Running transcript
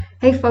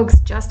Hey folks,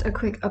 just a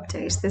quick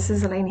update. This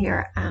is Elaine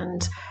here,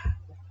 and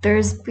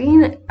there's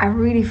been a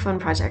really fun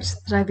project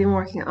that I've been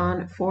working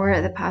on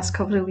for the past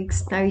couple of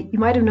weeks. Now, you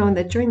might have known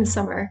that during the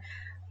summer,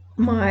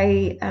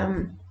 my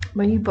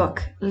new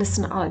book,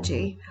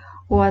 Listenology,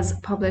 was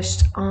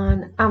published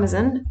on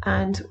Amazon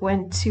and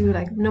went to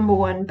like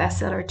 #1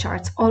 bestseller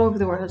charts all over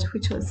the world,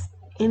 which was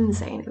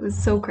insane. It was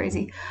so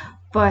crazy,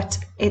 but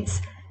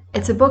it's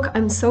a book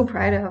I'm so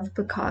proud of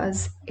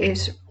because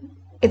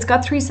it's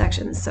got three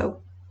sections.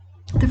 So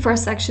the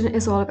first section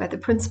is all about the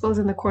principles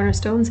and the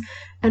cornerstones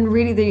and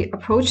really the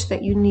approach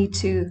that you need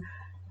to,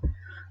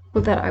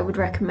 well, that I would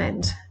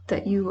recommend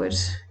that you would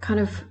kind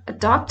of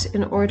adopt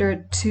in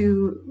order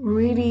to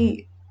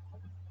really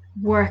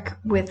work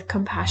with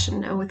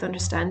compassion and with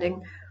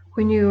understanding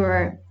when you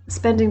are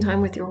spending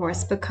time with your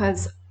horse.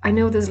 Because I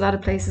know there's a lot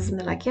of places and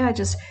they're like, yeah,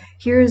 just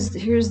here's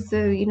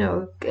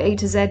the A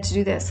to Z to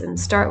do this and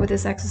start with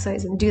this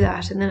exercise and do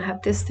that and then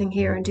have this thing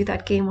here and do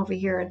that game over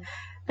here and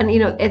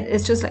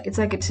it's just like it's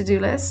like a to-do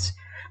list.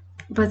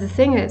 But the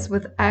thing is,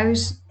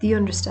 without the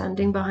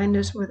understanding behind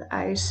it,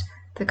 without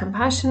the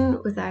compassion,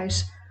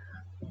 without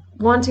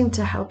wanting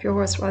to help your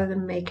horse rather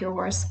than make your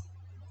horse,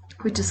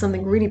 which is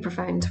something really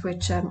profound,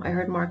 which I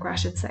heard Mark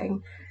Rashid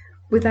saying,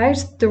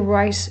 without the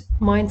right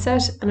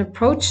mindset and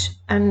approach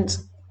and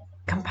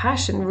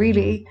compassion,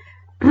 really,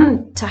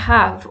 to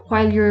have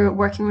while you're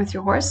working with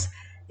your horse,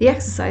 the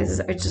exercises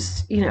are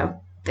just,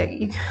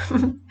 they,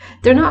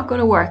 they're not going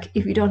to work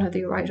if you don't have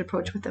the right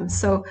approach with them.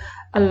 So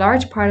a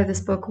large part of this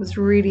book was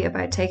really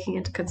about taking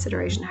into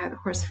consideration how the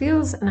horse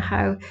feels and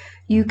how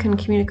you can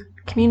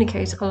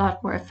communicate a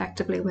lot more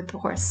effectively with the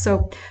horse.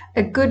 So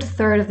a good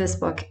third of this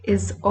book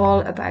is all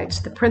about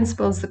the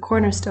principles, the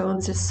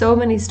cornerstones. There's so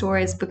many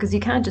stories because you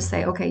can't just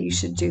say, okay, you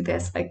should do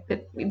this. Like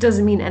it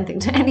doesn't mean anything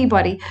to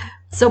anybody.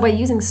 So by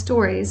using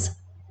stories,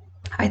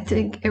 I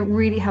think it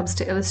really helps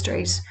to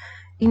illustrate,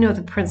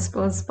 the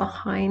principles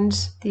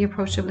behind the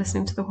approach of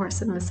listening to the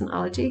horse and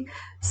listenology.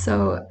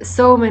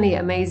 So many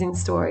amazing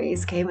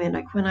stories came in.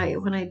 Like when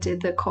I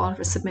did the call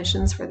for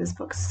submissions for this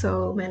book,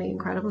 so many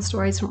incredible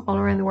stories from all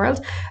around the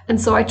world.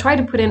 And so I tried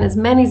to put in as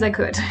many as I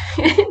could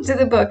into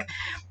the book.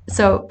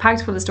 So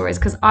packed full of stories,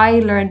 because I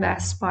learn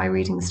best by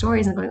reading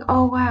stories and going,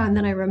 oh wow, and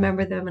then I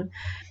remember them, and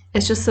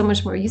it's just so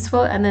much more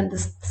useful. And then the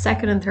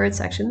second and third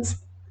sections,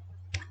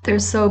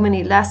 there's so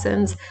many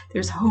lessons,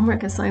 there's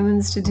homework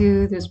assignments to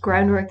do, there's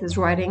groundwork, there's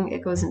writing,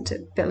 it goes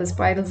into bittless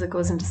bridles, it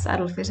goes into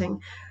saddle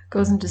fitting,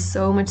 goes into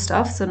so much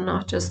stuff. So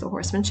not just the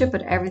horsemanship,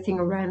 but everything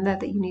around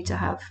that you need to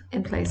have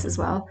in place as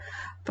well.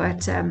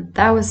 But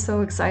that was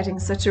so exciting,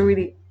 such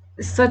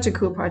a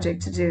cool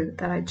project to do,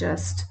 that I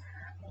just,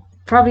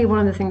 probably one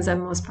of the things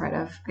I'm most proud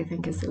of, I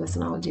think, is the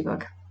listenology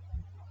book.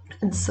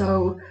 And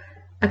so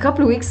a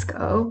couple of weeks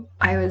ago,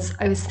 I was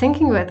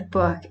thinking about the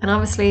book, and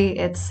obviously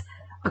it's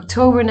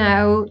October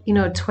now,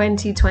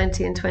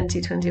 2020 and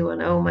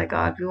 2021. Oh my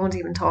God, we won't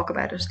even talk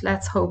about it.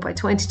 Let's hope by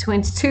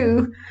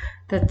 2022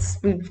 that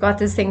we've got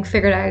this thing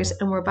figured out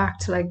and we're back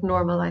to like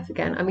normal life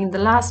again. I mean, the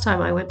last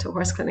time I went to a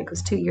horse clinic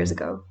was 2 years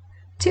ago.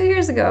 2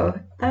 years ago.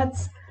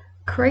 That's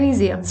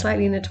crazy. I'm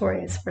slightly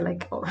notorious for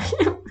like,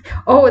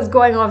 oh, it's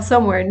going off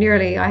somewhere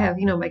nearly. I have,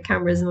 my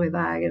cameras in my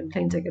bag and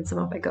plane tickets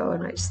and off I go.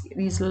 And I just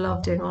used to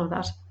love doing all of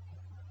that.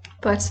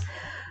 But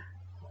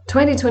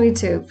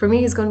 2022 for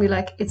me is going to be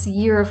like, it's a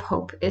year of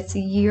hope. It's a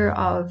year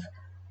of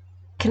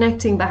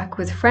connecting back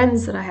with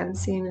friends that I haven't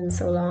seen in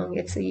so long.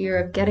 It's a year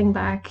of getting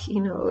back,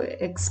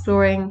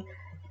 exploring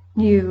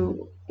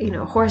new,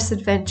 horse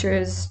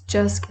adventures,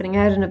 just getting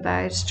out and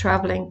about,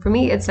 traveling. For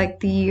me, it's like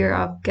the year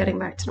of getting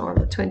back to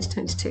normal,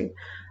 2022.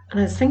 And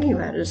I was thinking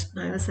about it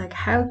and I was like,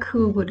 how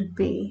cool would it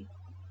be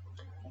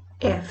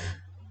if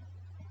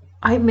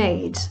I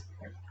made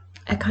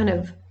a kind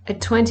of a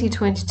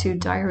 2022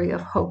 diary of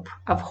hope,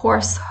 of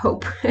horse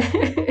hope.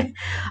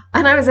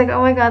 And I was like,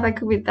 oh my God,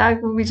 that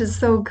would be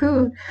just so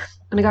cool.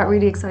 And I got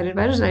really excited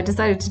about it and I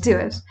decided to do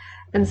it.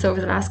 And so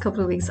over the last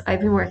couple of weeks, I've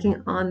been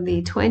working on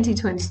the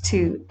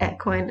 2022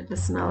 Equine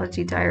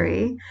Listenology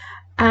Diary.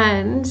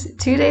 And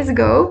 2 days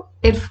ago,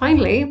 it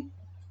finally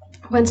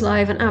went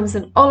live on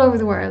Amazon all over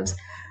the world.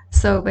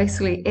 So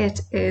basically,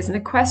 it is an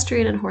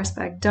equestrian and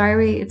horseback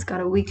diary. It's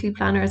got a weekly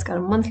planner, it's got a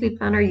monthly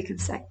planner. You can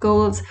set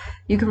goals,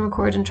 you can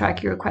record and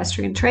track your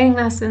equestrian training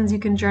lessons, you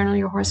can journal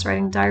your horse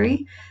riding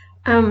diary.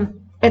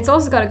 It's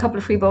also got a couple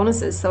of free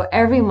bonuses. So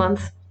every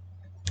month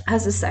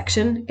has a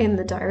section in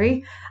the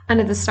diary,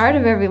 and at the start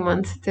of every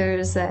month,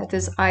 there's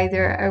these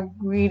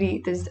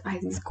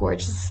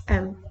gorgeous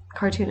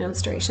cartoon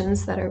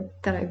illustrations that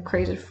I've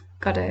created.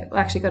 Got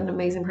an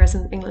amazing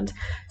person in England,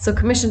 so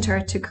commissioned her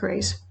to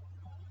create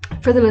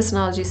for the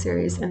Listenology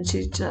series, and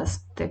she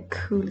just the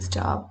coolest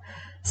job.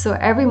 So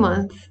every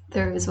month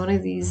there is one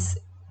of these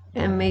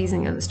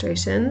amazing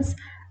illustrations,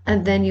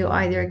 and then you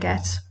either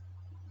get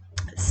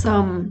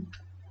some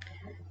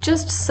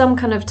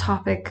kind of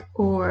topic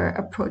or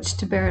approach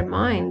to bear in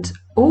mind,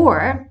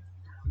 or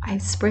I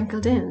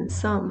sprinkled in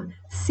some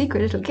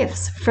secret little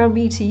gifts from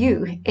me to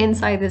you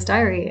inside this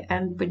diary.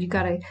 But you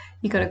gotta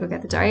go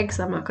get the diary, because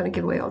I'm not going to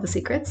give away all the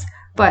secrets.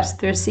 but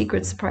there's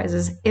secret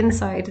surprises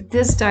inside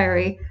this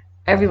diary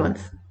every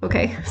month.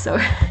 Okay, so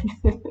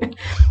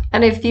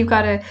and if you've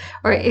got a,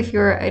 or if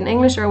you're an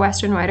English or a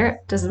Western writer,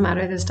 doesn't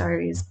matter. This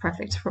diary is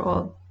perfect for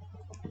all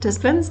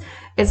disciplines.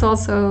 It's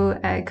also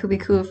could be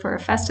cool for a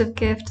festive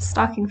gift,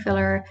 stocking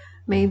filler,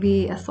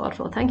 maybe a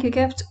thoughtful thank you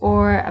gift,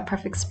 or a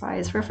perfect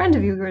surprise for a friend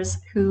of yours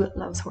who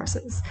loves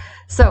horses.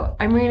 So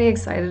I'm really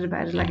excited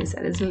about it. Like I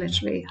said, it's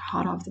literally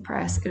hot off the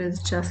press. It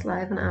is just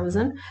live on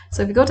Amazon.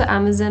 So if you go to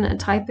Amazon and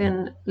type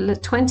in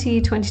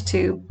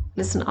 2022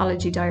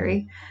 Listenology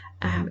Diary,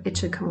 it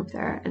should come up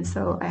there. And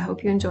so I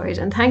hope you enjoyed.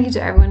 And thank you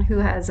to everyone who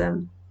has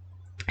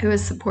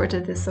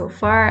supported this so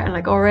far. And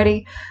like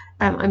already,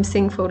 I'm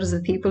seeing photos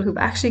of people who've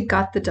actually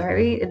got the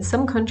diary. In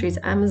some countries,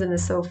 Amazon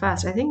is so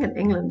fast. I think in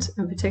England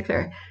in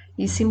particular,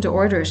 you seem to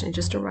order it and it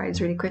just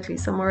arrives really quickly.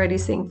 So I'm already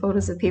seeing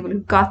photos of people who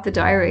got the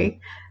diary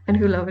and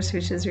who love it,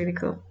 which is really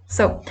cool.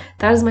 So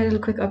that is my little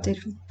quick update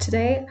for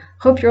today.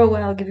 Hope you're all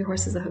well. Give your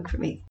horses a hug for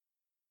me.